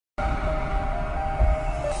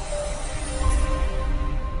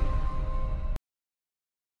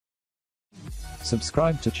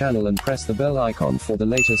Subscribe to channel and press the bell icon for the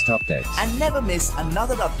latest updates. And never miss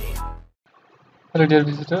another update. Hello dear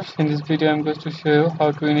visitors, in this video I am going to show you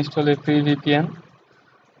how to install a free VPN.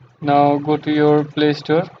 Now go to your Play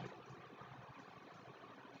Store.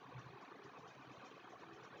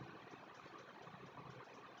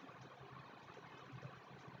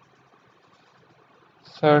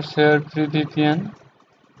 Search here free VPN.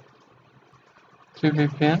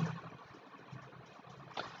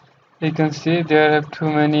 You can see there are too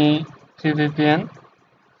many free VPN.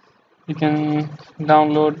 You can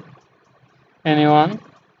download anyone.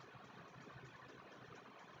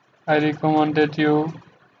 I recommended you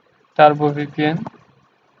Turbo VPN.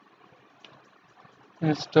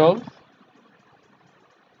 Install,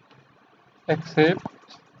 accept.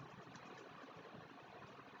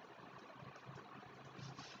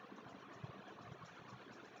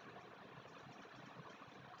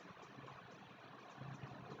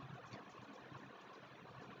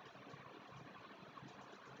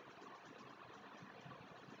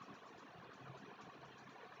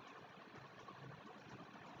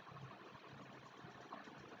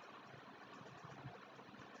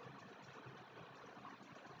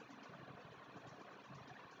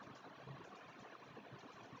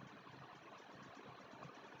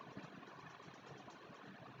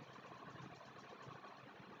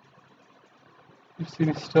 It's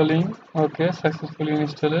installing. Okay, successfully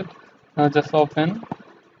installed. Now just open.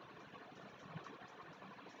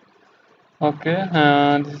 Okay,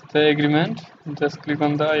 this is the agreement. Just click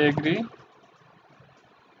on the I agree.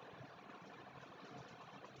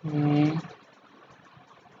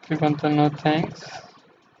 Click on the no thanks.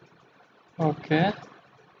 Okay,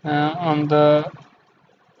 on the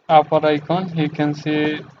upper icon you can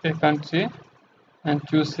see a country and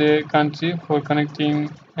choose a country for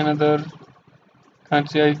connecting another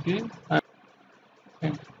country IP.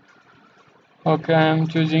 Okay, I am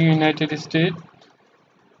choosing United States.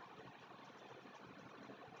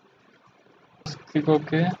 Click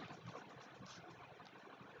OK.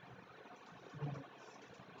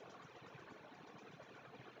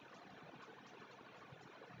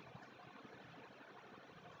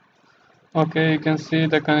 Okay, you can see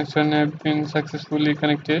the connection has been successfully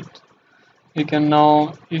connected. You can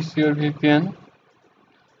now use your VPN.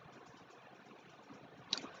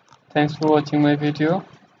 Thanks for watching my video.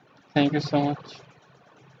 Thank you so much.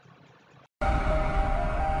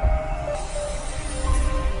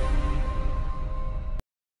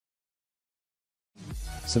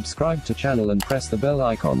 Subscribe to channel and press the bell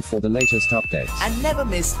icon for the latest updates. And never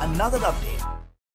miss another update.